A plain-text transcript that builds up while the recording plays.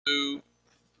to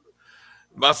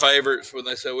my favorites when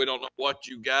they say we don't know what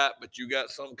you got, but you got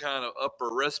some kind of upper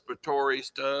respiratory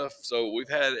stuff. So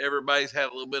everybody's had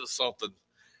a little bit of something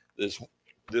this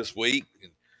this week.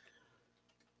 And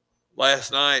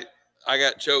last night I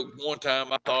got choked one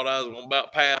time. I thought I was going to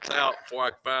about pass out before I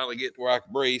could finally get to where I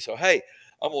could breathe. So hey,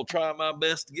 I'm going to try my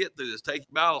best to get through this. Take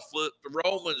your Bible, flip to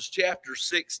Romans chapter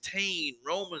 16.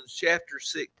 Romans chapter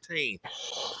 16.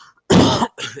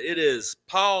 It is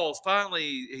Paul's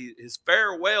finally his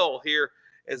farewell here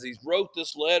as he wrote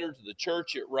this letter to the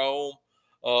church at Rome.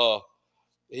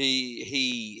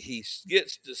 He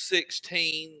gets to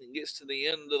 16 and gets to the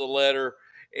end of the letter,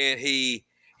 and he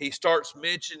starts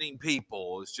mentioning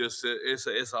people.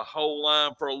 It's a whole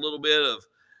line for a little bit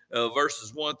of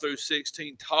verses 1 through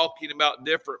 16, talking about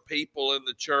different people in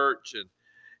the church and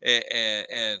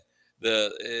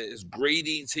the his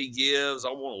greetings he gives. I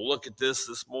want to look at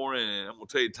this morning, and I'm going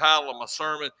to tell you the title of my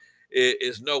sermon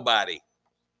is Nobody.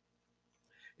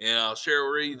 And I'll share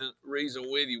a reason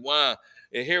with you why.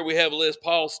 And here we have a list.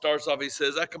 Paul starts off, he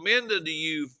says, I commend unto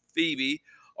you Phoebe,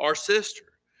 our sister,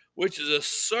 which is a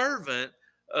servant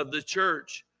of the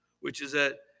church, which is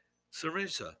at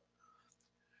Cerisa,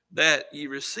 that ye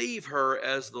receive her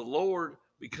as the Lord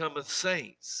becometh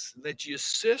saints, and that ye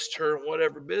assist her in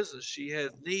whatever business she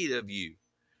hath need of you.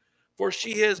 For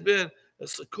she has been a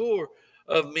succor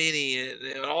of many,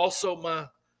 and also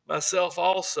myself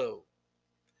also.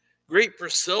 Greet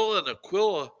Priscilla and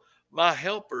Aquila, my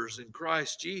helpers in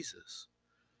Christ Jesus,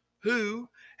 who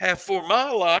have for my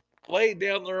life laid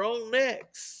down their own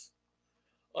necks,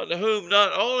 unto whom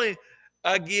not only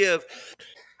I give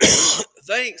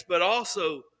thanks, but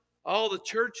also all the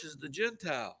churches, the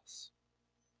Gentiles.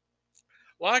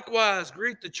 Likewise,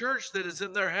 greet the church that is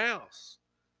in their house.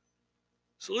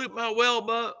 Salute my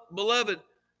well-beloved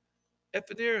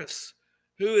Epaphras,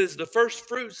 who is the first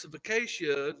fruits of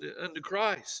Acacia unto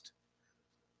Christ.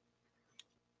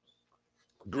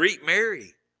 Greet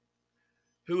Mary,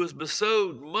 who has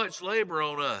bestowed much labor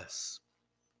on us.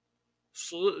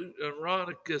 Salute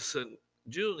Andronicus and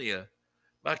Julia,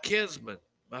 my kinsmen,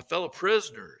 my fellow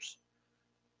prisoners,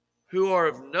 who are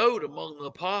of note among the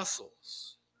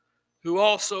apostles, who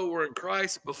also were in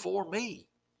Christ before me.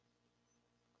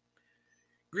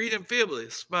 Greet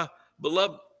Amphipolis, my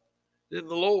beloved in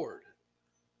the Lord.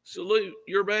 Salute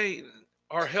Urbain,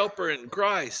 our helper in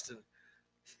Christ, and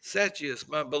Satius,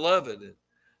 my beloved, and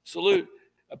salute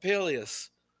Apelles,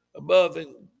 above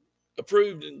and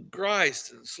approved in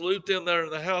Christ, and salute them that are in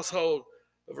the household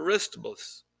of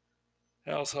Aristobulus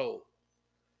household.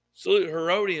 Salute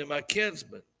Herodian, my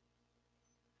kinsman.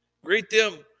 Greet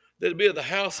them that be of the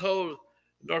household of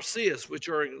Narcissus, which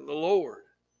are in the Lord.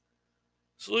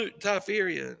 Salute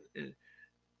Typheria and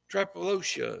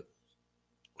Trypolosia,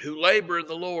 who labor in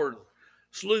the Lord.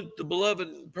 Salute the beloved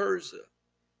in Persia,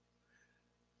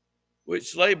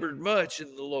 which labored much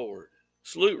in the Lord.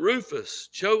 Salute Rufus,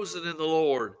 chosen in the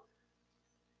Lord,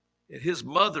 and his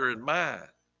mother and mine.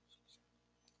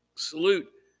 Salute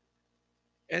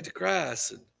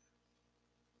Antichrist and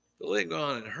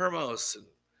Phlegon and Hermos and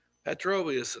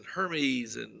Patrobius and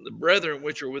Hermes and the brethren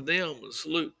which are with them. And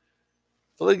salute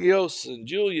Pelagios and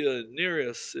Julia and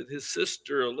Nereus and his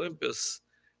sister Olympus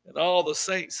and all the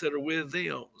saints that are with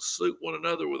them. Salute one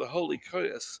another with a holy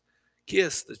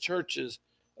kiss. The churches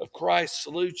of Christ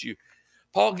salute you.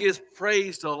 Paul gives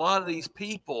praise to a lot of these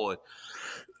people.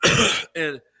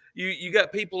 And you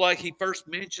got people like he first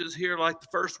mentions here, like the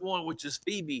first one, which is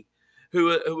Phoebe,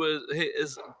 who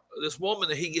is this woman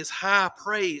that he gives high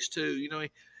praise to. You know,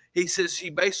 he says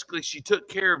she took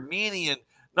care of many, and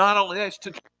not only that, she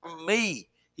took care of me,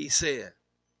 he said.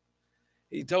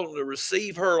 He told him to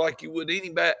receive her like you would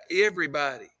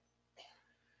everybody.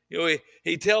 You know,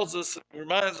 he tells us,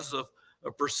 reminds us of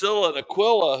Priscilla and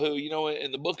Aquila, who, you know,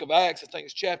 in the book of Acts, I think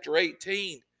it's chapter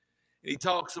 18, he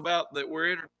talks about that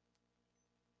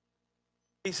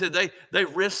he said they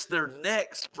risked their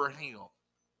necks for him.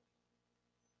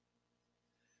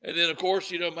 And then, of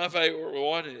course, you know, my favorite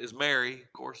one is Mary.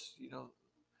 Of course, you know,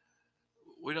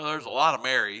 we know there's a lot of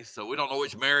Marys, so we don't know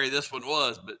which Mary this one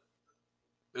was, but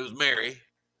it was Mary.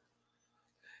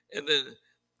 And then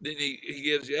he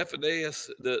gives you Epaphras,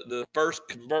 the first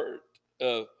convert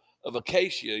of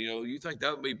Acacia. You know, you think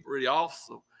that would be pretty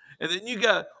awesome. And then you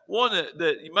got one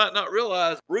that you might not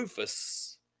realize,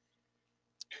 Rufus.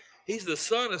 He's the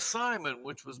son of Simon,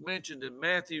 which was mentioned in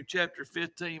Matthew chapter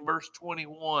 15, verse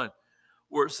 21,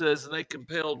 where it says, and they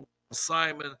compelled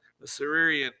Simon the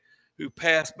Cyrenian, who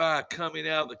passed by coming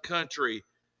out of the country,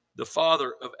 the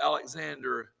father of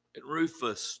Alexander and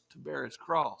Rufus, to bear his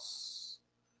cross.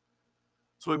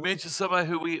 So we mentioned somebody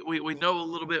who we know a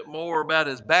little bit more about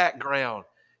his background.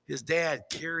 his dad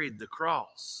carried the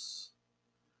cross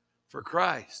for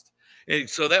Christ. And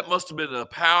so that must have been a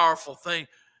powerful thing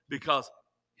because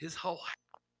his whole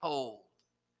household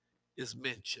is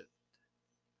mentioned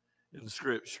in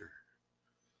Scripture.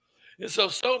 And so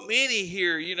many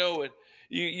here, and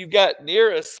you've got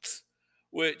Nereus,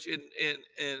 which and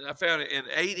I found it in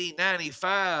AD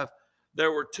 95,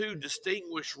 there were two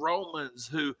distinguished Romans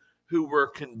who were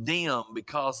condemned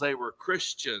because they were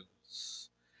Christians.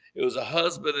 It was a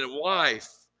husband and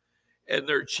wife, and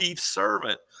their chief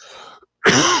servant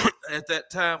at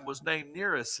that time was named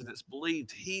Nereus, and it's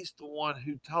believed he's the one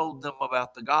who told them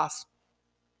about the gospel.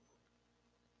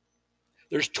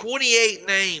 There's 28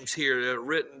 names here that are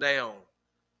written down.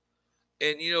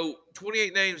 And,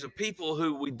 28 names of people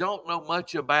who we don't know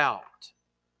much about.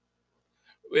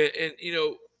 And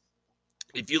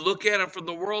if you look at them from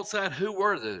the world side, who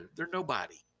were they? They're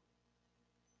nobody.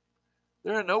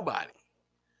 They're a nobody.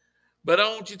 But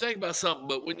I want you to think about something.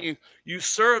 But when you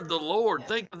serve the Lord,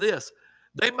 think of this.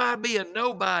 They might be a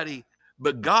nobody,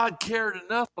 but God cared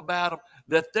enough about them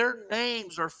that their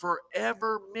names are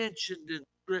forever mentioned in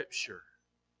Scripture.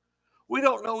 We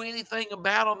don't know anything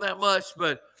about them that much,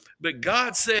 but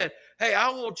God said, hey, I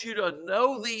want you to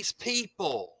know these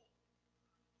people.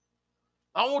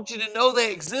 I want you to know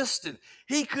they existed.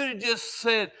 He could have just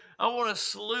said, I want to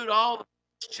salute all the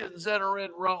Christians that are in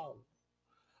Rome.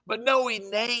 But no, he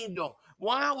named them.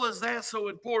 Why was that so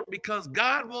important? Because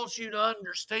God wants you to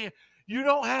understand you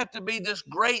don't have to be this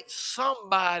great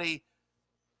somebody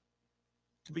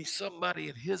to be somebody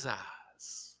in his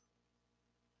eyes.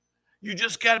 You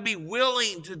just got to be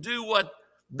willing to do what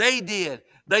they did.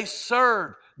 They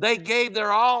served. They gave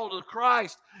their all to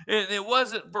Christ. And it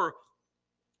wasn't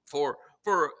for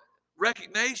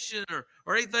recognition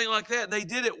or anything like that. They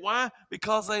did it. Why?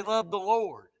 Because they loved the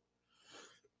Lord.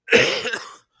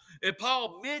 And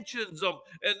Paul mentions them,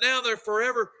 and now they're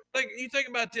forever. You think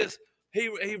about this. He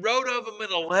wrote of them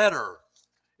in a letter.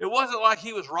 It wasn't like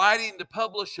he was writing to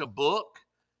publish a book.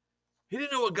 He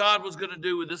didn't know what God was going to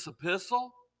do with this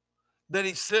epistle that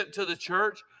he sent to the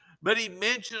church, but he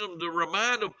mentioned them to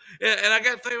remind them. And I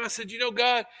got to think, I said,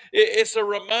 God, it's a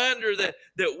reminder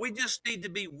that we just need to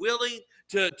be willing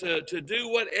to do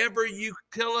whatever you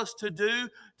tell us to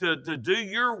do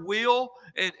your will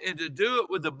and to do it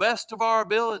with the best of our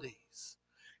abilities.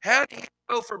 How do you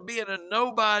go from being a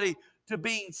nobody to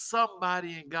being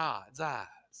somebody in God's eyes?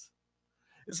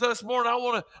 And so this morning I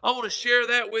want to share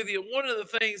that with you. One of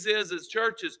the things is as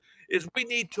churches is we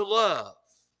need to love.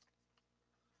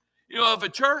 If a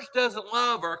church doesn't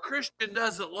love or a Christian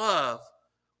doesn't love,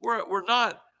 we're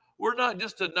not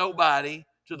just a nobody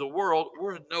to the world,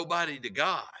 we're a nobody to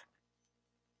God.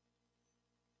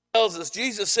 Tells us,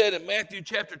 Jesus said in Matthew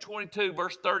chapter 22,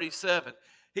 verse 37,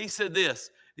 he said this.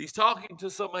 He's talking to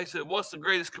somebody, he said, what's the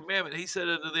greatest commandment? He said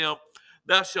unto them,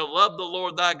 thou shalt love the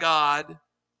Lord thy God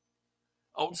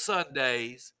on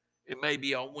Sundays, and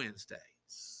maybe on Wednesdays.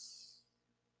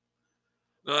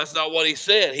 No, that's not what he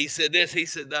said. He said this. He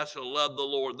said, thou shalt love the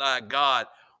Lord thy God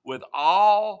with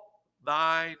all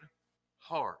thine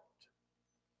heart.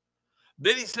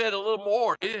 Then he said a little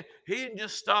more. He didn't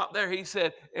just stop there. He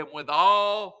said, and with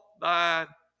all thine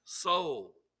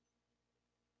soul.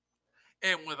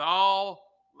 And with all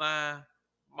thy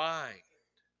mind.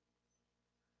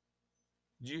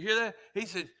 Did you hear that? He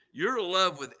said, you're to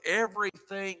love with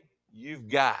everything you've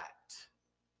got.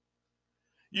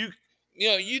 You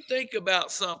think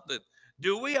about something.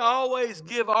 Do we always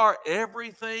give our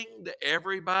everything to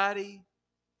everybody?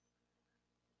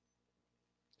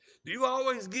 Do you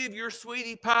always give your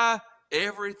sweetie pie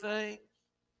everything?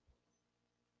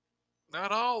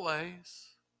 Not always.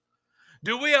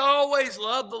 Do we always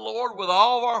love the Lord with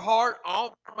all of our heart, all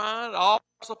of our mind, all of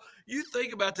our soul? You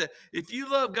think about that. If you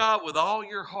love God with all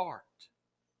your heart,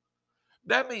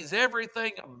 that means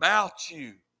everything about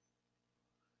you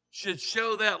should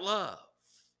show that love.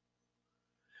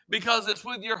 Because it's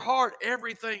with your heart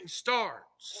everything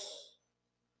starts.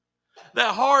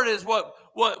 That heart is what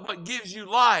gives you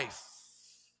life.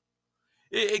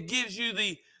 It gives you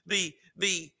the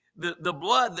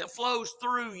blood that flows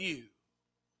through you.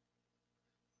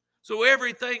 So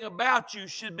everything about you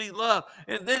should be love.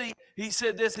 And then he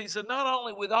said this. He said, not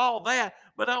only with all that,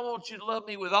 but I want you to love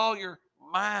me with all your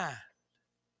mind.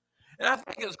 And I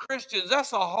think as Christians, that's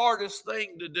the hardest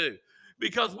thing to do.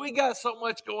 Because we got so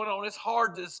much going on, it's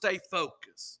hard to stay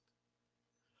focused.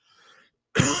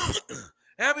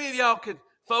 How many of y'all can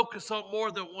focus on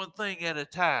more than one thing at a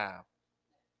time?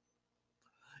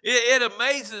 It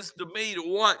amazes to me to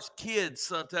watch kids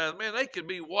sometimes. Man, they could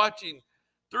be watching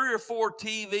 3 or 4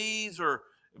 TVs or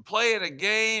playing a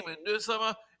game and doing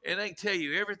something, and they tell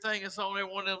you everything that's on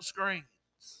every one of them screens.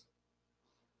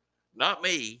 Not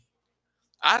me.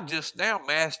 I've just now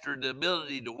mastered the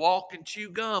ability to walk and chew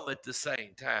gum at the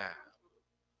same time.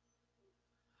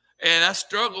 And I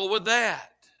struggle with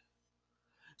that.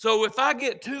 So if I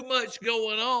get too much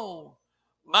going on,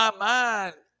 my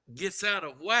mind gets out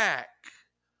of whack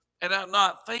and I'm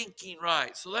not thinking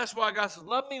right. So that's why God says,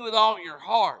 love me with all your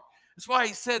heart. That's why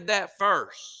he said that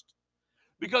first.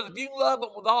 Because if you love him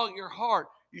with all your heart,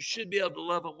 you should be able to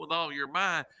love him with all your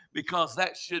mind, because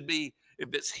that should be, if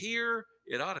it's here,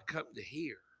 it ought to come to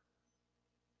here.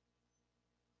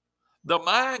 The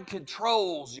mind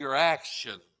controls your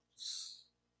actions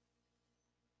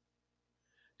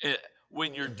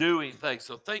when you're doing things.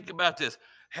 So think about this.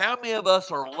 How many of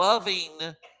us are loving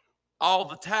all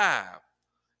the time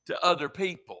to other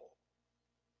people?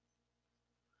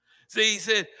 See, he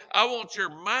said, I want your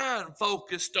mind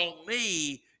focused on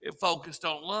me and focused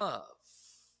on love.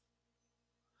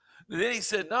 And then he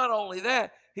said, not only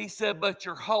that, he said, but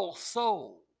your whole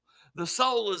soul. The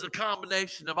soul is a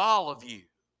combination of all of you.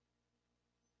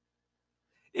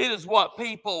 It is what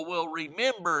people will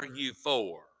remember you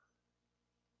for.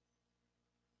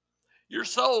 Your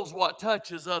soul's what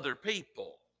touches other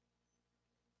people.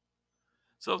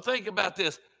 So think about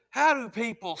this. How do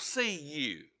people see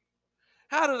you?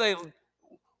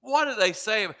 What do they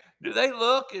say? Do they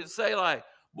look and say like,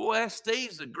 boy,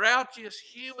 Steve's the grouchiest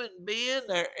human being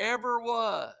there ever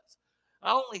was?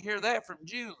 I only hear that from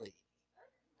Julie.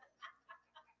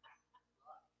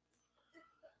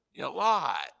 A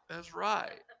lot. That's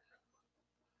right.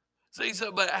 See,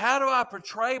 but how do I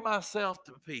portray myself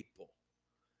to people?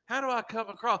 How do I come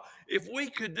across? If we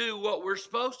could do what we're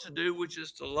supposed to do, which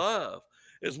is to love,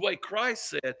 as the way Christ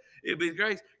said, it'd be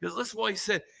great. Because listen to what he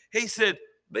said. He said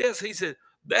this. He said,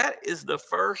 that is the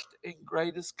first and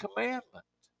greatest commandment.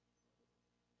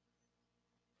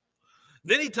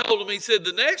 Then he told him, he said,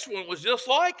 the next one was just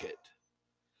like it.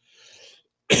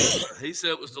 He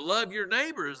said it was to love your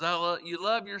neighbor as you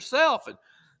love yourself. And,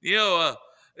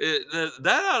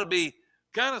 that ought to be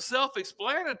kind of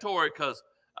self-explanatory, because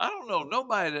I don't know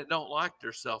nobody that don't like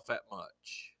themselves that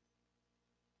much.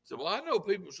 So, well, I know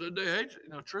people said they hate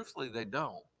you. Truthfully, they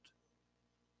don't.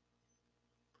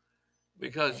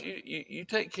 Because you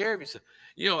take care of yourself.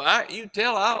 You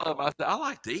tell I love myself. I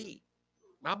like to eat.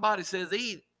 My body says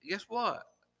eat. Guess what?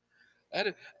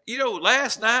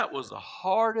 Last night was the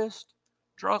hardest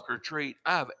trunk or treat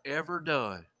I've ever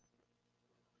done.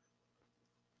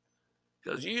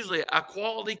 Because usually I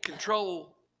quality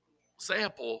control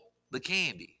sample the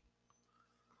candy.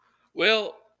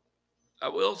 Well, I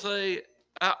will say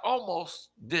I almost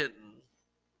didn't,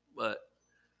 but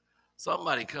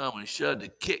somebody come and shoved a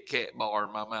Kit Kat bar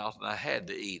in my mouth and I had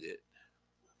to eat it.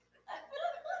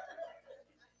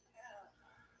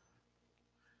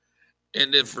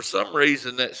 And then for some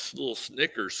reason that little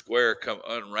Snickers square come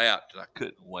unwrapped and I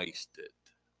couldn't waste it.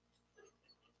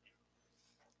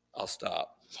 I'll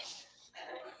stop.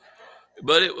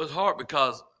 But it was hard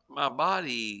because my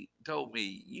body told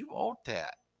me, you want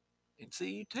that. And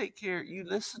see, you take care, you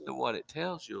listen to what it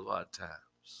tells you a lot of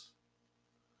times.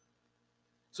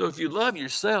 So if you love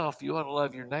yourself, you ought to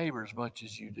love your neighbor as much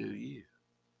as you do you.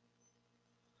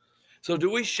 So do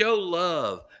we show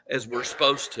love as we're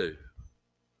supposed to?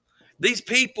 These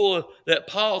people that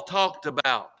Paul talked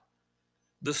about,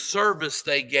 the service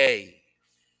they gave.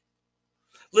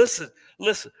 Listen,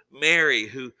 Mary,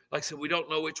 who, like I said, we don't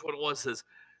know which one it was, says,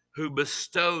 who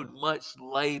bestowed much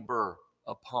labor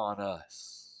upon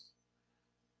us.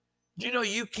 Do you know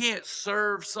you can't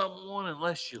serve someone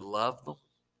unless you love them?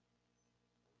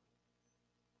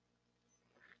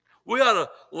 We ought to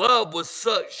love with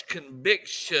such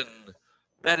conviction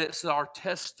that it's our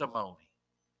testimony.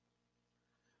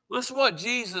 Listen to what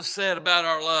Jesus said about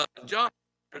our love. In John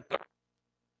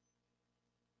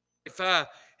 35,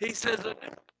 he says, a new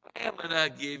commandment I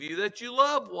give you, that you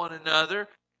love one another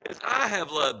as I have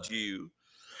loved you,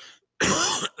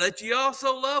 that you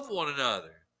also love one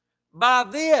another. By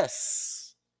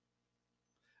this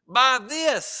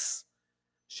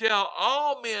shall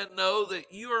all men know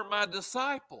that you are my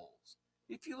disciples,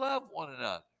 if you love one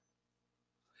another.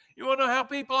 You want to know how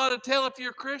people ought to tell if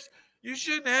you're a Christian? You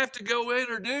shouldn't have to go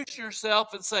introduce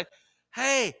yourself and say,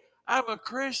 hey, I'm a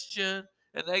Christian.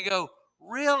 And they go,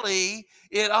 really?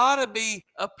 It ought to be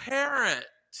apparent.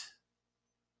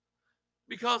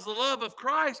 Because the love of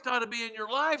Christ ought to be in your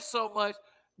life so much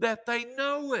that they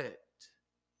know it.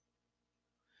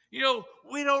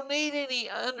 We don't need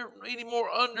any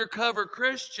more undercover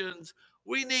Christians.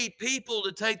 We need people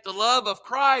to take the love of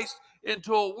Christ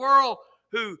into a world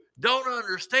who don't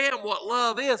understand what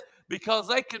love is, because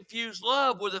they confuse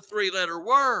love with a 3-letter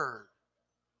word.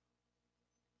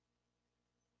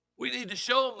 We need to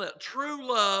show them that true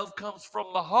love comes from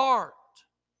the heart.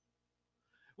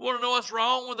 You want to know what's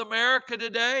wrong with America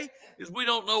today? Is we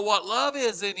don't know what love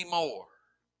is anymore.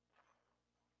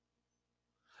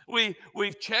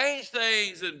 We've changed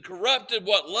things and corrupted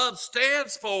what love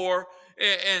stands for,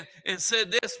 and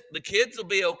said this: the kids will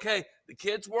be okay. The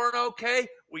kids weren't okay.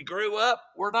 We grew up,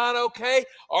 we're not okay.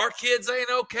 Our kids ain't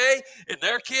okay, and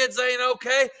their kids ain't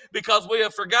okay because we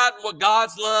have forgotten what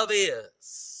God's love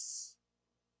is.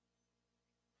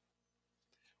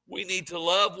 We need to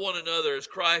love one another as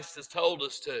Christ has told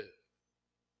us to.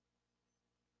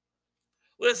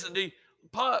 Listen, Peter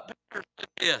said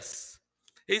this.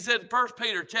 He said in 1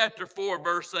 Peter chapter 4,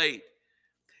 verse 8,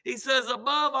 he says,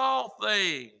 above all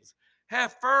things,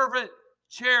 have fervent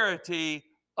charity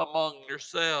among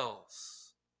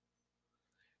yourselves.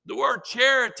 The word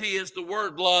charity is the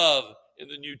word love in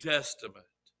the New Testament.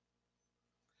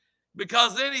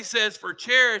 Because then he says, for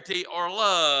charity or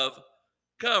love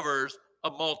covers a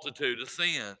multitude of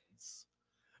sins.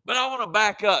 But I want to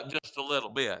back up just a little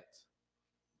bit.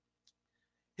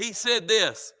 He said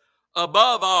this,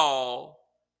 above all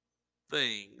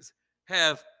things,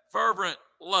 have fervent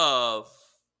love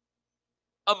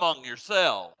among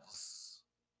yourselves.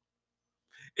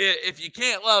 If you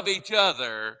can't love each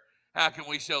other, how can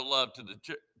we show love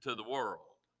to the world?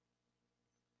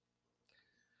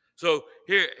 So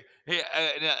here,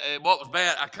 what was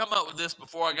bad, I come up with this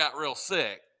before I got real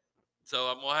sick. So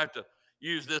I'm going to have to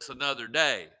use this another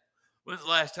day. When's the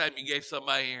last time you gave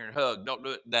somebody here a hug? Don't do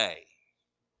it today.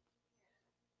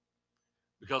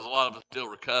 Because a lot of us are still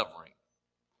recovering.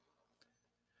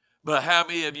 But how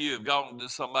many of you have gone to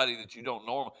somebody that you don't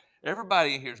normally?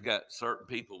 Everybody in here's got certain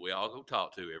people we all go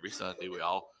talk to every Sunday. We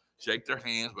all shake their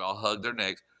hands. We all hug their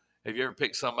necks. Have you ever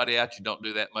picked somebody out you don't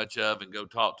do that much of and go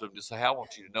talk to them? Just say, hey, I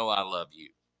want you to know I love you.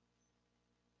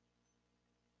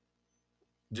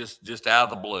 Just out of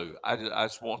the blue. I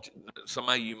just want you,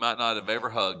 somebody you might not have ever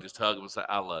hugged, just hug them and say,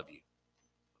 I love you.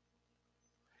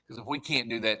 Because if we can't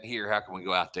do that here, how can we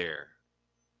go out there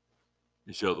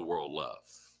and show the world love?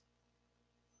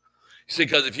 See,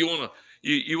 because if you want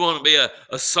to be a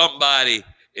somebody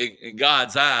in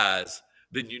God's eyes,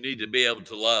 then you need to be able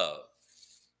to love.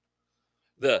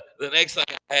 The next thing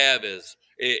I have is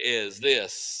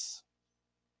this.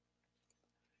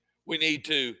 We need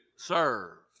to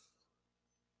serve.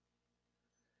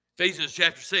 Ephesians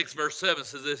chapter 6, verse 7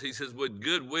 says this. He says, with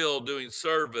goodwill doing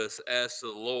service as to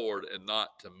the Lord and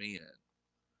not to men.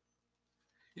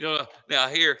 You know, now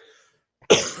here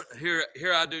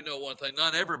I do know one thing.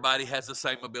 Not everybody has the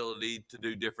same ability to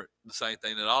do the same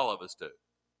thing that all of us do.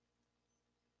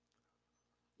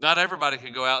 Not everybody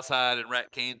can go outside and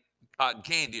wrap cotton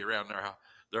candy around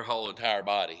their whole entire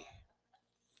body.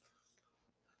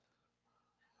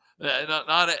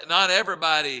 Not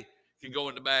everybody can go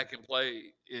in the back and play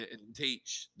and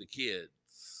teach the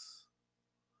kids.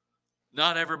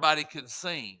 Not everybody can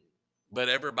sing, but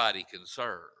everybody can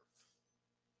serve.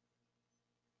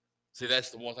 See,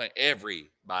 that's the one thing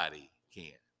everybody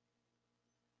can.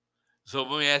 So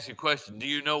let me ask you a question. Do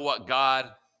you know what God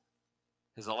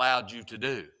has allowed you to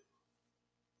do?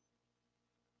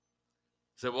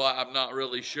 Say, well, I'm not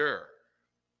really sure.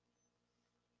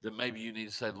 Then maybe you need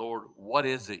to say, Lord, what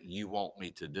is it you want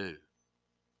me to do?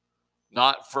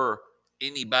 Not for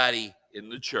anybody in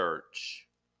the church,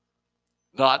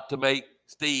 not to make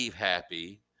Steve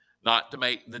happy, not to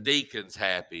make the deacons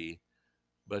happy,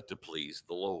 but to please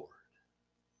the Lord.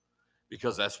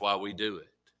 Because that's why we do it.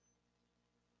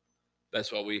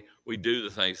 That's why we do the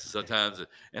things sometimes.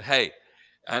 And hey,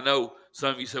 I know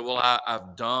some of you say, well,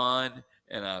 I've done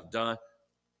and I've done,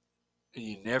 and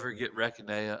you never get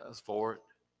recognized for it.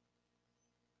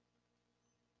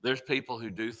 There's people who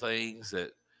do things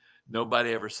that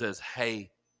nobody ever says,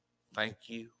 hey, thank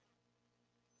you.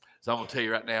 So I'm going to tell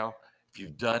you right now, if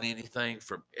you've done anything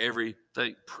from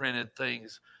everything, printed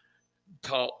things,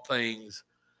 taught things,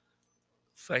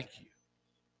 thank you.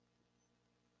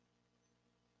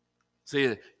 See,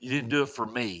 you didn't do it for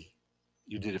me.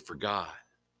 You did it for God.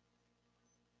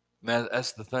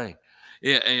 That's the thing.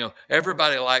 Yeah, and,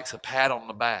 everybody likes a pat on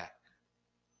the back.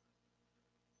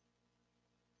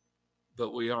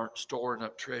 But we aren't storing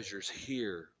up treasures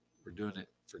here. We're doing it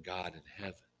for God in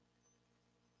heaven.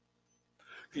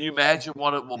 Can you imagine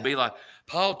what it will be like?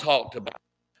 Paul talked about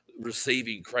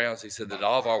receiving crowns. He said that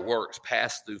all of our works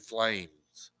pass through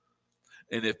flames.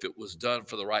 And if it was done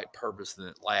for the right purpose, then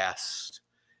it lasts.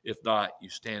 If not, you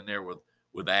stand there with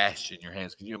ash in your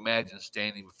hands. Can you imagine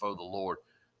standing before the Lord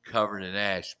covered in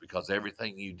ash because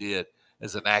everything you did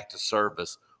as an act of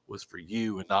service was for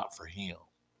you and not for him.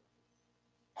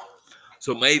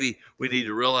 So maybe we need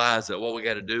to realize that what we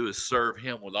got to do is serve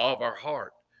him with all of our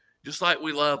heart, just like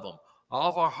we love him, all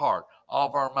of our heart, all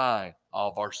of our mind, all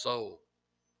of our soul.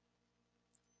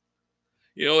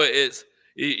 You know,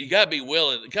 you got to be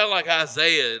willing, kind of like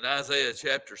Isaiah in Isaiah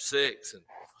chapter 6.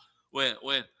 And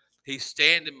when he's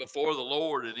standing before the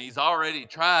Lord and he's already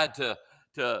tried to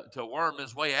worm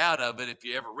his way out of it. If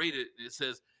you ever read it, it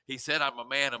says, he said, I'm a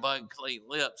man of unclean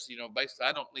lips. You know, basically,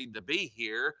 I don't need to be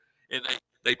here. And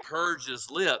they purged his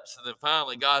lips. And then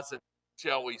finally God said,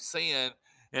 shall we sin?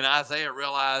 And Isaiah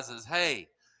realizes, hey,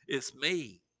 it's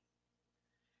me.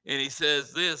 And he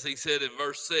says this, he said in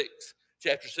verse 6,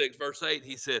 chapter 6, verse 8,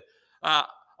 he said,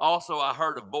 also I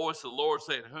heard a voice of the Lord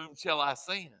saying, whom shall I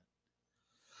send?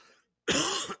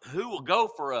 Who will go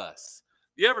for us?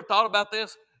 You ever thought about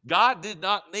this? God did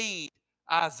not need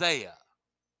Isaiah.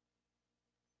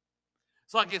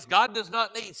 It's like this. God does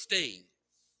not need Steve.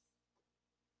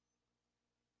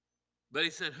 But he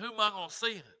said, who am I going to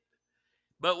send?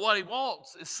 But what he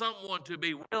wants is someone to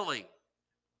be willing.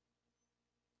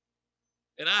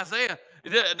 And Isaiah,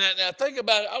 now think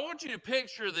about it. I want you to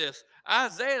picture this.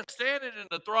 Isaiah standing in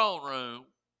the throne room.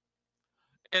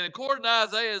 And according to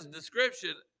Isaiah's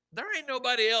description, there ain't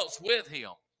nobody else with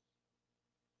him.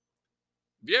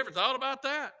 Have you ever thought about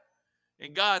that?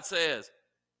 And God says,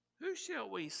 who shall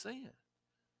we send?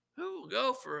 Who will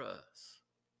go for us?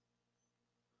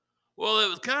 Well, it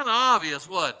was kind of obvious,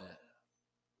 wasn't it?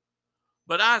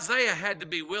 But Isaiah had to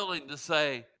be willing to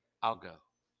say, I'll go.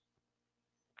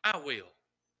 I will.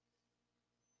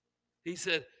 He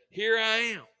said, here I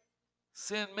am.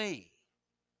 Send me.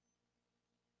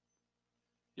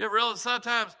 You ever realize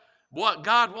sometimes what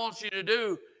God wants you to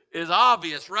do is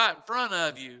obvious right in front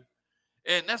of you.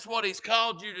 And that's what he's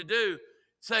called you to do.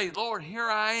 Say, Lord, here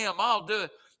I am. I'll do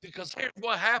it. Because here's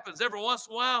what happens. Every once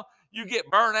in a while, you get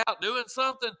burned out doing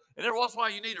something. And every once in a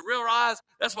while, you need to realize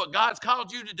that's what God's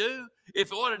called you to do. If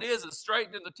what it is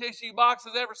straightening the tissue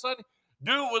boxes every Sunday,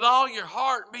 do it with all your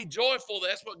heart and be joyful.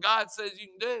 That's what God says you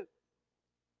can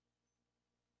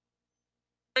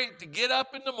do. To get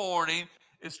up in the morning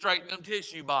and straighten them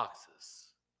tissue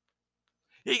boxes.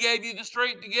 He gave you the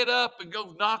strength to get up and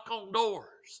go knock on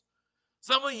doors.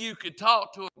 Some of you could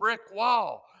talk to a brick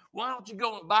wall. Why don't you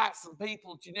go invite some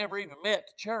people that you never even met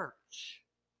to church?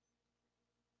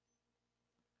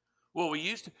 Well, we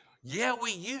used to. Yeah,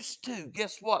 we used to.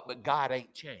 Guess what? But God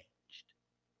ain't changed.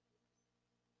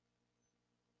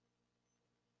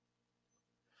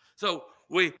 So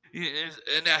and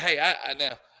now, hey,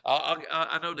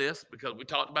 I know this because we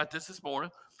talked about this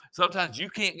morning. Sometimes you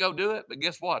can't go do it, but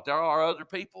guess what? There are other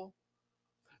people.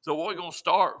 So what we're going to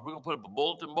start, we're going to put up a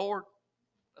bulletin board.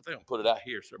 I think I'll put it out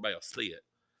here so everybody will see it.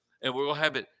 And we're going to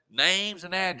have it names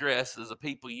and addresses of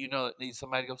people you know that need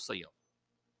somebody to go see them.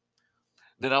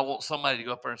 Then I want somebody to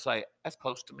go up there and say, that's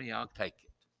close to me, I'll take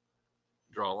it.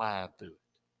 Draw a line through it.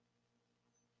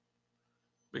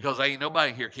 Because ain't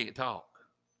nobody here can't talk.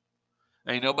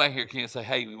 Ain't nobody here can't say,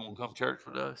 hey, you want to come to church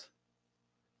with us?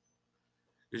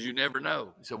 Because you never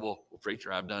know. You say, well,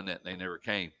 preacher, I've done that and they never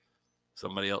came.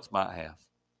 Somebody else might have.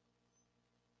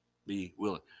 Be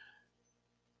willing.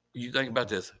 You think about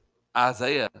this.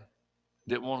 Isaiah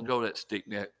didn't want to go to that stick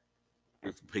neck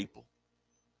group of people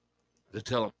to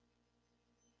tell them.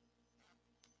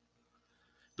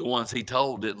 The ones he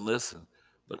told didn't listen,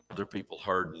 but other people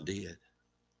heard and did.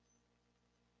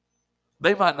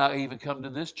 They might not even come to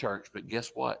this church, but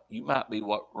guess what? You might be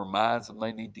what reminds them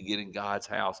they need to get in God's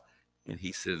house, and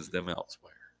he sends them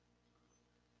elsewhere.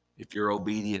 If you're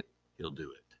obedient, he'll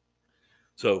do it.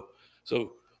 So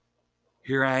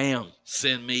here I am,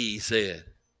 send me, he said.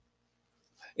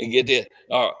 And get this.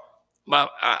 I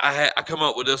come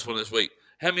up with this one this week.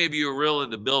 How many of you are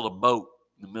willing to build a boat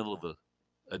in the middle of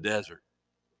a desert?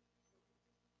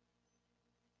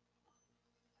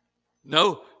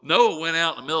 Noah went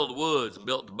out in the middle of the woods and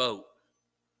built the boat.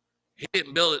 He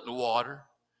didn't build it in the water.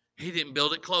 He didn't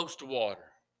build it close to water.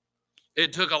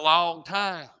 It took a long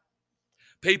time.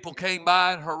 People came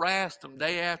by and harassed him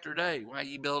day after day. Why are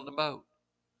you building a boat?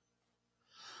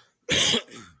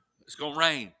 It's going to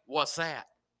rain. What's that?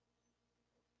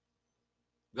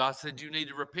 God said you need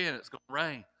to repent. It's going to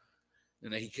rain.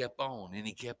 And he kept on, and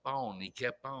he kept on, and he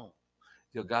kept on.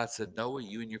 Till God said, Noah,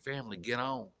 you and your family, get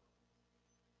on.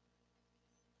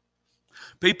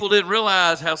 People didn't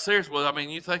realize how serious it was. I mean,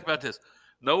 you think about this.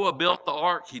 Noah built the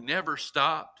ark. He never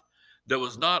stopped. There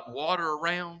was not water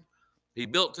around. He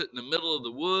built it in the middle of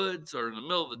the woods or in the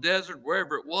middle of the desert,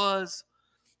 wherever it was.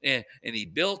 And he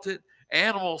built it.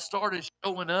 Animals started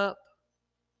showing up.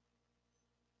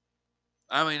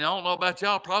 I mean, I don't know about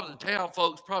y'all. Probably the town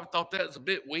folks probably thought that was a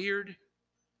bit weird.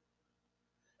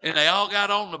 And they all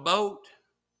got on the boat.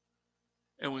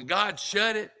 And when God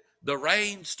shut it, the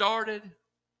rain started.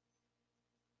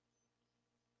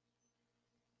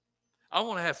 I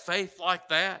want to have faith like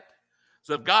that.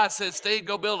 So if God said, Steve,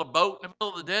 go build a boat in the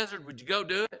middle of the desert, would you go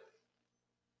do it?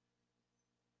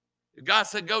 If God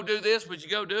said, go do this, would you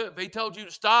go do it? If he told you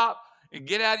to stop and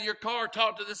get out of your car,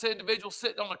 talk to this individual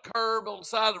sitting on a curb on the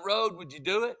side of the road, would you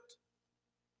do it?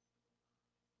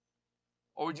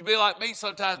 Or would you be like me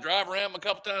sometimes, drive around a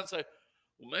couple times and say,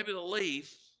 well, maybe they'll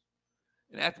leave.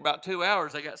 And after about 2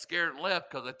 hours, they got scared and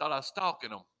left because they thought I was stalking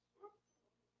them.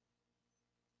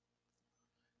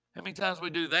 How many times we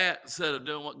do that instead of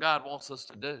doing what God wants us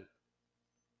to do?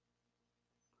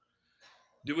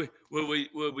 Will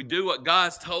we do what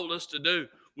God's told us to do?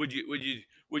 Would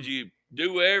you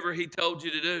do whatever he told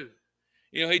you to do?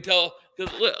 You know, he told,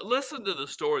 because listen to the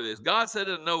story of this. God said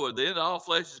to Noah, then all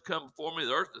flesh has come before me.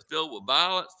 The earth is filled with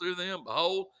violence through them.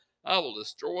 Behold, I will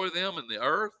destroy them in the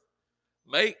earth.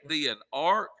 Make thee an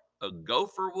ark of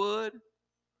gopher wood.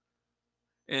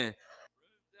 And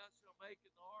thou shalt make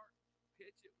an ark,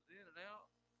 pitch it within and out.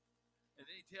 And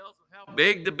then he tells them how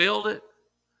big to build it.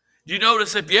 You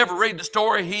notice if you ever read the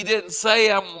story, he didn't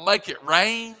say, I'm going to make it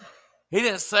rain. He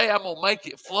didn't say, I'm going to make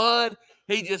it flood.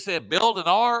 He just said, build an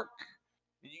ark.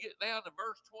 And you get down to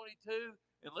verse 22,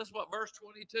 and listen what verse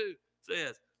 22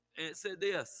 says. And it said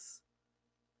this.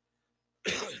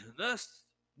 Thus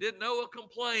did Noah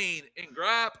complain and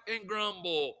gripe and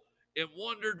grumble and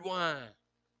wondered why.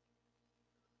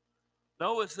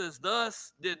 Noah says,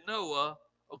 thus did Noah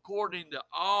according to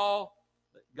all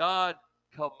that God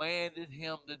commanded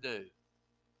him to do.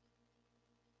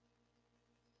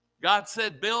 God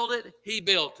said, build it, he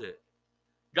built it.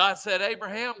 God said,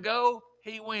 Abraham, go,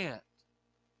 he went.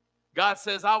 God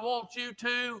says, I want you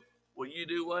to, will you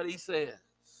do what he says?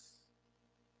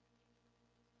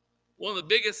 One of the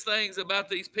biggest things about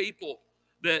these people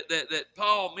that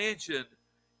Paul mentioned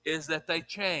is that they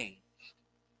changed.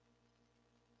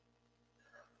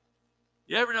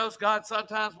 You ever notice God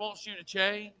sometimes wants you to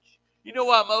change? You know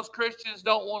why most Christians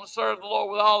don't want to serve the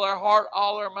Lord with all their heart,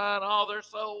 all their mind, all their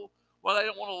soul? Why they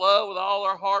don't want to love with all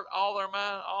their heart, all their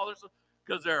mind, all their soul?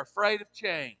 Because they're afraid of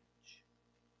change.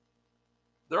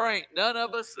 There ain't none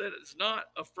of us that is not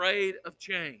afraid of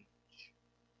change.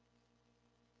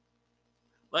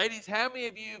 Ladies, how many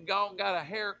of you have gone got a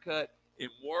haircut and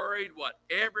worried what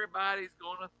everybody's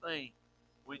going to think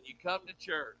when you come to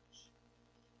church?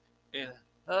 And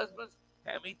husbands,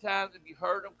 how many times have you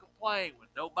heard them complain when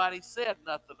nobody said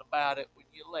nothing about it when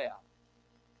you left?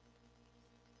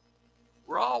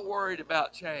 We're all worried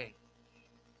about change.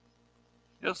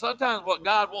 You know, sometimes what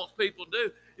God wants people to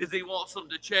do is he wants them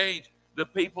to change the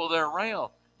people they're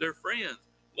around, their friends.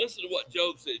 Listen to what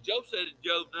Job said. Job said in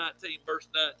Job 19, verse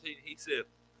 19, he said,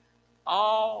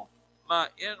 all my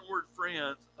inward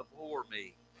friends abhor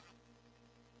me.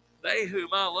 They whom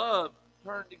I love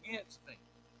turned against me.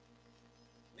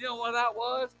 You know what that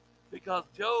was? Because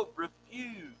Job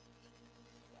refused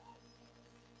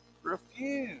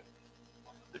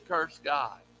to curse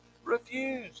God,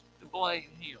 refused to blame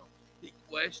him. He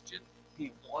questioned,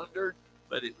 he wondered,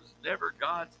 but it was never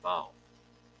God's fault.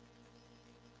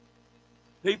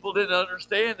 People didn't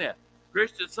understand that.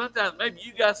 Christians, sometimes maybe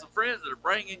you got some friends that are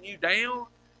bringing you down.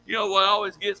 You know what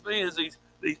always gets me is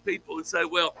these people who say,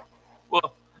 well,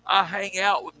 I hang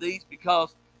out with these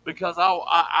because I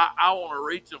want to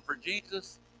reach them for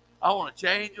Jesus. I want to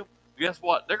change them. Guess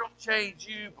what? They're going to change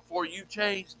you before you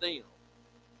change them.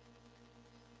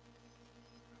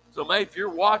 So maybe if you're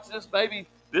watching this, maybe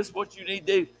this is what you need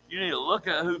to do. You need to look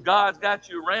at who God's got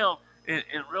you around and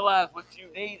realize what you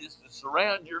need is to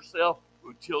surround yourself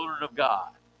with children of God.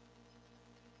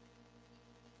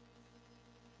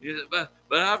 But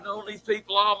I've known these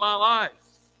people all my life.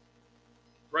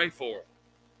 Pray for them.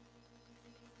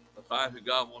 But find who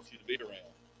God wants you to be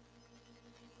around.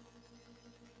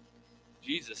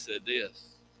 Jesus said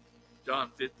this,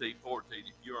 John 15, 14,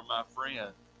 if you are my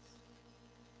friends,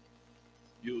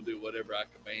 you will do whatever I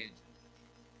command you.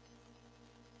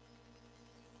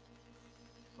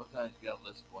 Sometimes you got to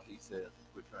listen to what he says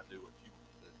and quit trying to do what you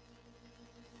want to do.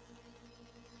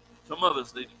 Some of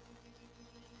us need to.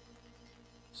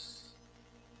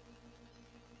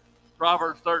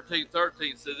 Proverbs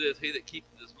 13:13 says this, he that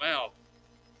keepeth his mouth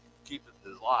keepeth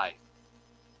his life.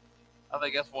 I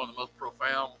think that's one of the most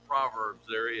profound proverbs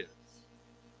there is.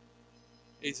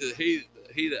 He says, he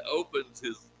that opens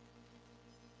his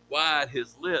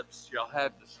lips shall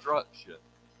have destruction.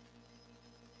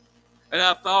 And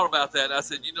I've thought about that. And I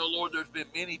said, you know, Lord, there's been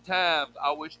many times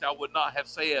I wished I would not have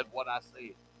said what I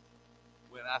said.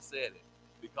 when I said it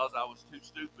because I was too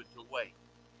stupid to wait.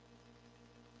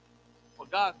 What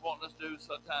God's wanting us to do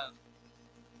sometimes,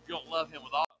 if you don't love Him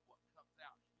with all what comes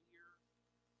out here,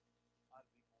 ought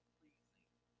to be more pleasing than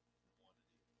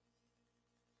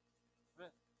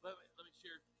what it is. Let me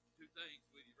share two things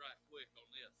with you right quick on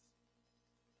this.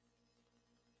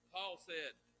 Paul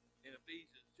said in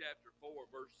Ephesians chapter 4,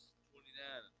 verse 29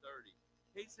 and 30,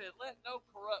 he said, let no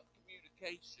corrupt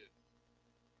communication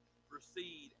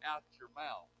proceed out your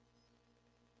mouth,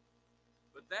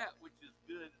 but that which is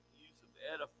good in the use of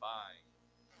edifying,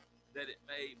 that it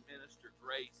may minister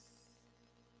grace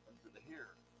unto the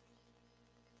hearer.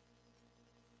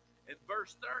 In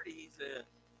verse 30, he said,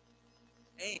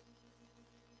 and,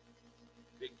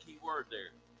 big key word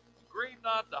there, grieve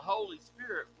not the Holy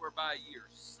Spirit, whereby ye are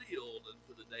sealed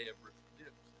unto the day of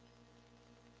redemption.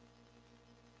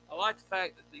 I like the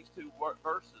fact that these two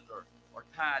verses are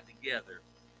tied together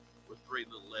with three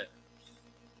little letters.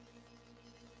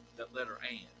 That letter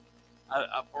and.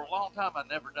 For a long time, I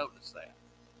never noticed that.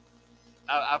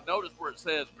 I've noticed where it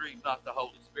says grieve not the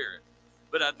Holy Spirit,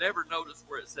 but I never noticed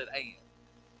where it said and.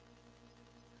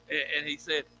 And he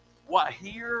said, what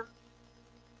here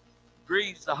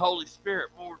grieves the Holy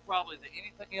Spirit more probably than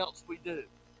anything else we do.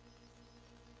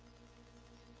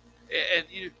 And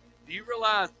do you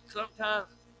realize sometimes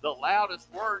the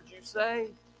loudest words you say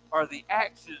are the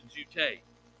actions you take?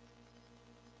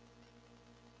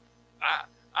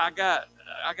 I got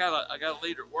a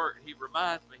leader at work. He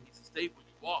reminds me. He says, Steve, when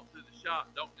you walk through the shop,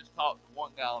 don't just talk to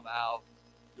one guy on the aisle.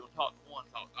 You'll talk to one,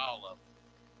 talk to all of them.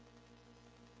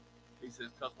 He says,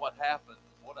 because what happens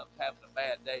is one of them's having a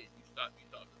bad day, and you talk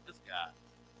to this guy.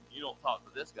 You don't talk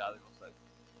to this guy, they're going to say,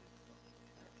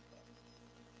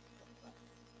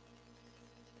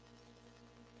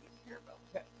 you care about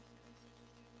that.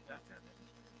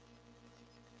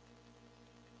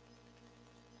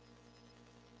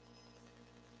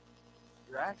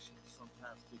 Your actions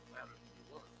sometimes speak louder than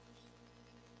your words.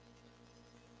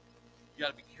 You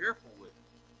got to be careful with it.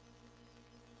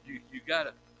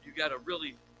 You gotta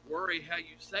really worry how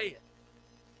you say it.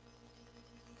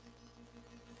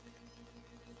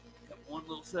 That one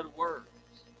little set of words.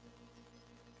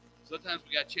 Sometimes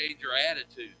we got to change our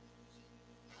attitude.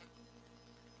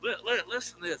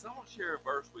 Listen to this. I want to share a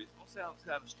verse with you. It's going to sound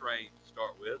kind of strange to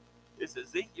start with. It's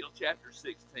Ezekiel chapter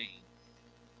 16.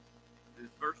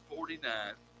 It's verse 49.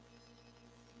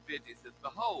 50. It says,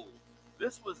 behold,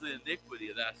 this was the iniquity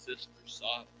of thy sister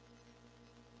Sodom.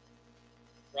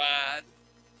 Pride,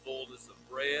 fullness of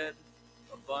bread,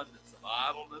 abundance of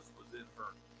idleness was in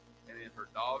her, and in her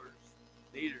daughters.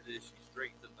 Neither did she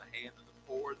strengthen the hand of the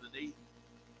poor and the needy.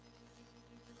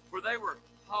 For they were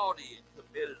haughty and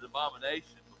committed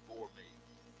abomination before me.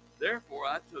 Therefore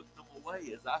I took them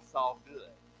away as I saw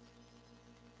good.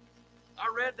 I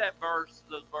read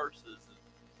those verses,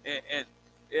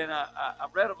 and I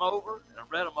read them over, and I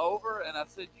read them over, and I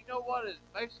said, you know what it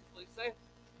basically said?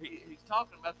 He's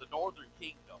talking about the northern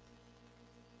kingdom.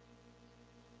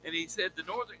 And he said the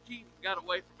northern kingdom got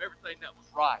away from everything that was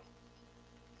right.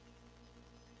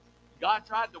 God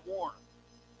tried to warn them.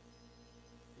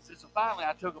 He said, so finally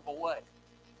I took them away.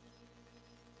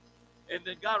 And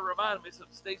then God reminded me, he said,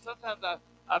 Steve, sometimes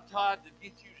I've tried to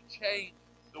get you to change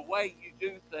the way you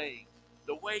do things,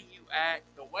 the way you act,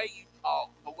 the way you talk,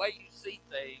 the way you see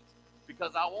things,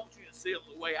 because I want you to see them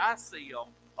the way I see them.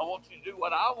 I want you to do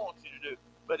what I want you to do.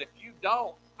 But if you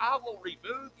don't, I will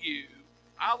remove you.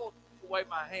 I will take away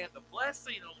my hand of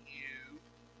blessing on you.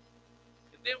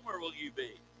 And then where will you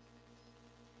be?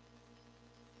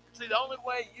 See, the only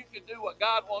way you can do what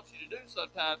God wants you to do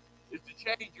sometimes is to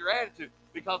change your attitude.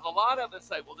 Because a lot of us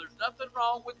say, well, there's nothing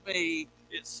wrong with me.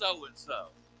 It's so-and-so.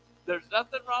 There's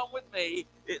nothing wrong with me.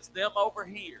 It's them over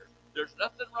here. There's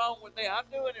nothing wrong with me. I'm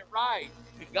doing it right.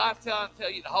 And God's trying to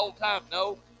tell you the whole time,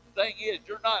 no, the thing is,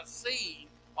 you're not seeing.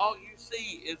 All you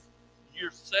see is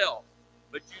yourself,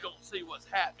 but you don't see what's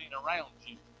happening around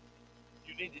you.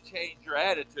 You need to change your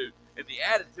attitude, and the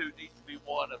attitude needs to be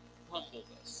one of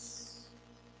humbleness.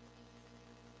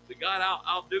 To God,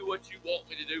 I'll do what you want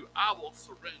me to do. I will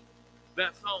surrender.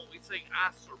 That song we sing,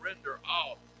 I surrender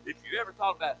all. If you ever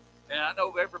thought about it, and I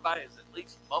know everybody has at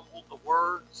least mumbled the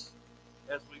words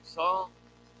as we've sung,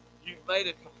 you've made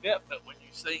a commitment when you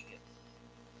sing it.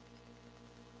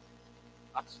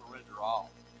 I surrender all.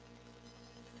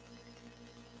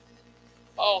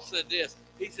 Paul said this.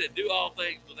 He said, do all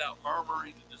things without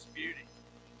murmuring and disputing.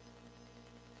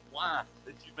 Why?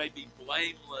 That you may be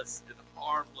blameless and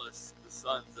harmless, the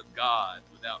sons of God,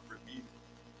 without rebuke,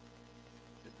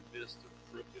 in the midst of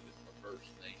crooked and perverse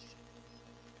nation.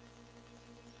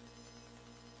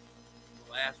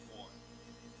 The last one.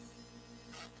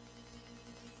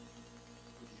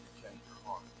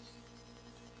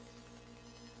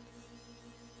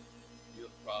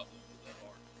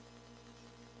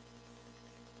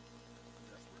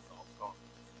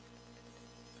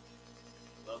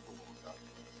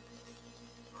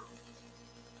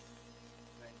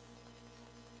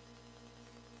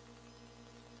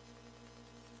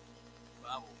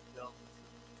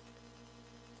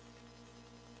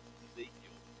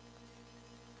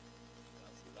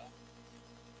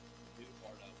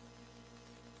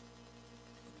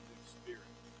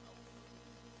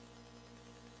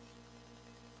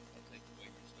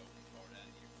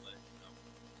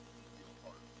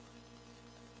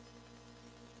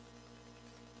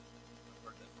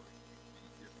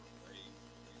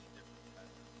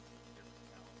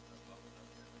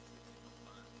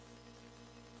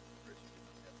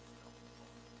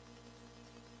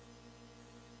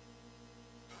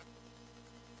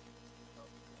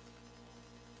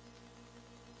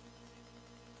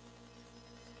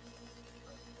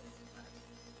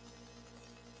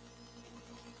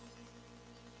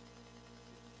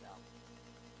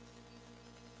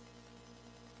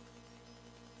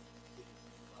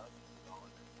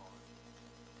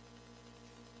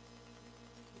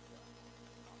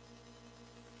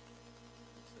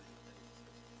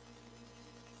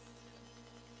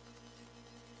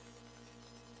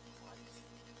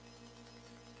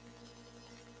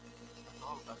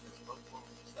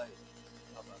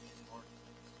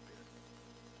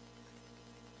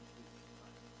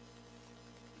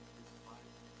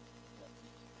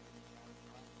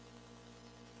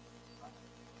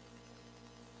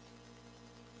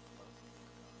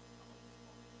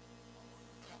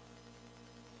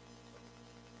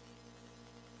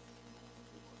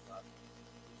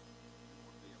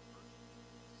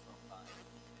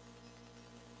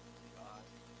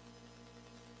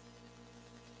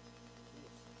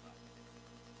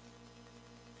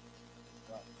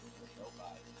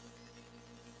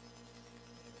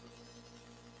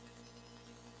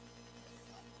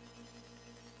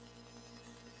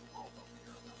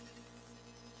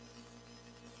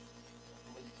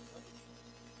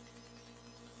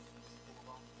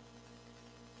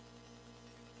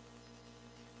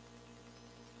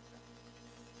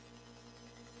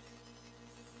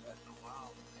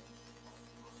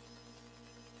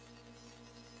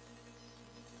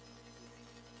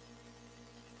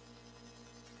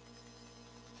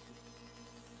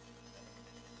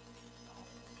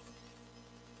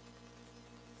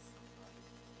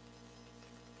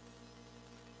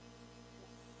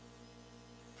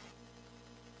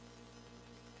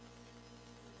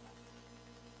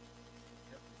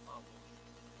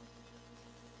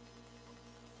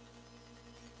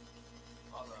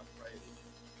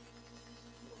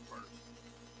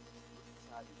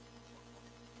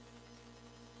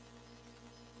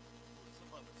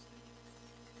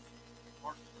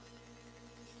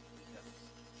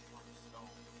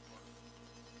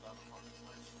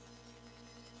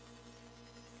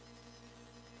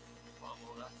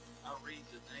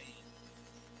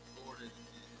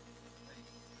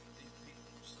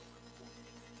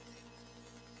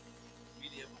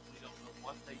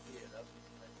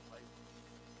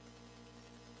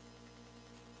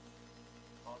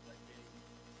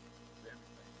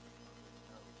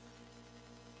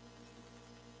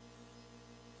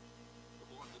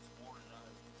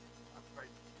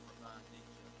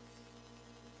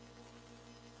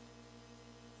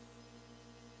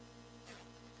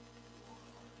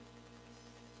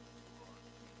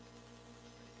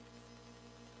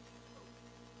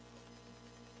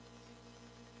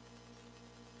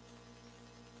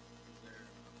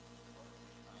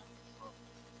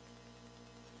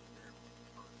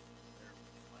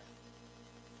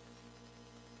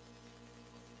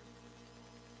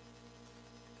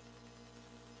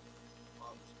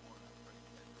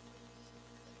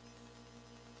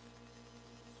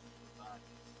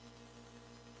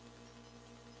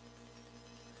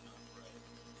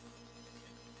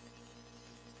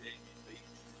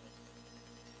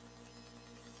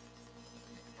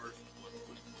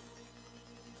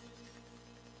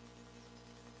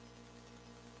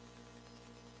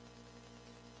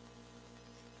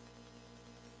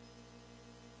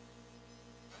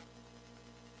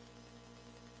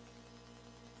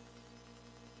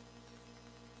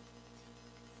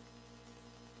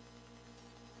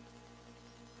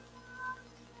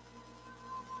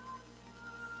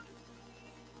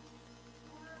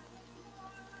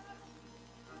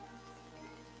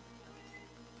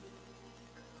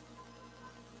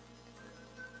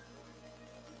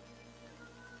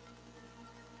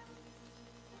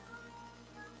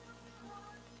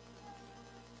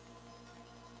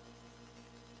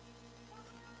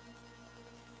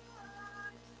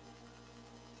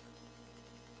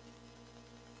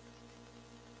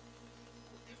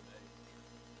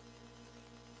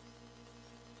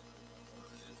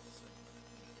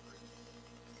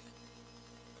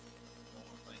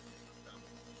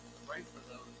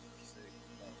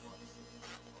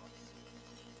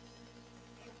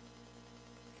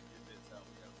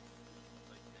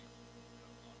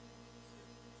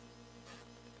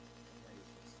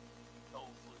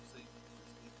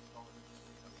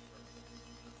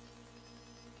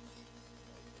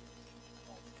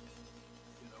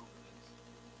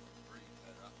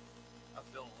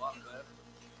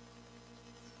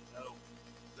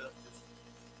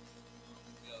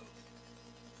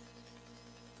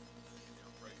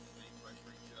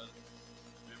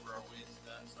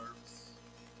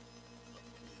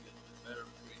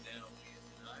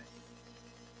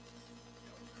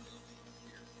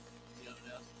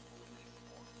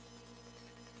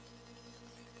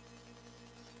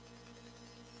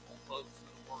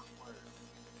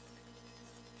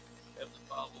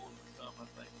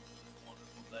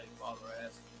 Father, I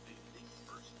ask you to be with each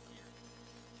person here.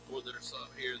 Lord, there's some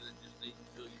here that just need to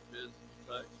feel your physical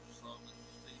touch, or some that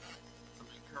just need some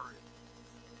encouragement.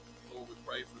 Lord, we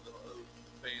pray for those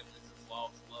families that's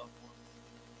lost loved ones.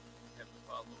 Heavenly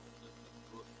Father, Lord, lift up the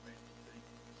Brooks family to you.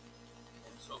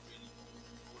 And so many more.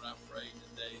 Lord, I pray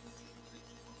today that you will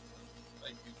each one of us.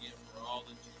 Thank you again for all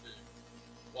that you do.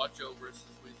 Watch over us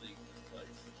as we leave.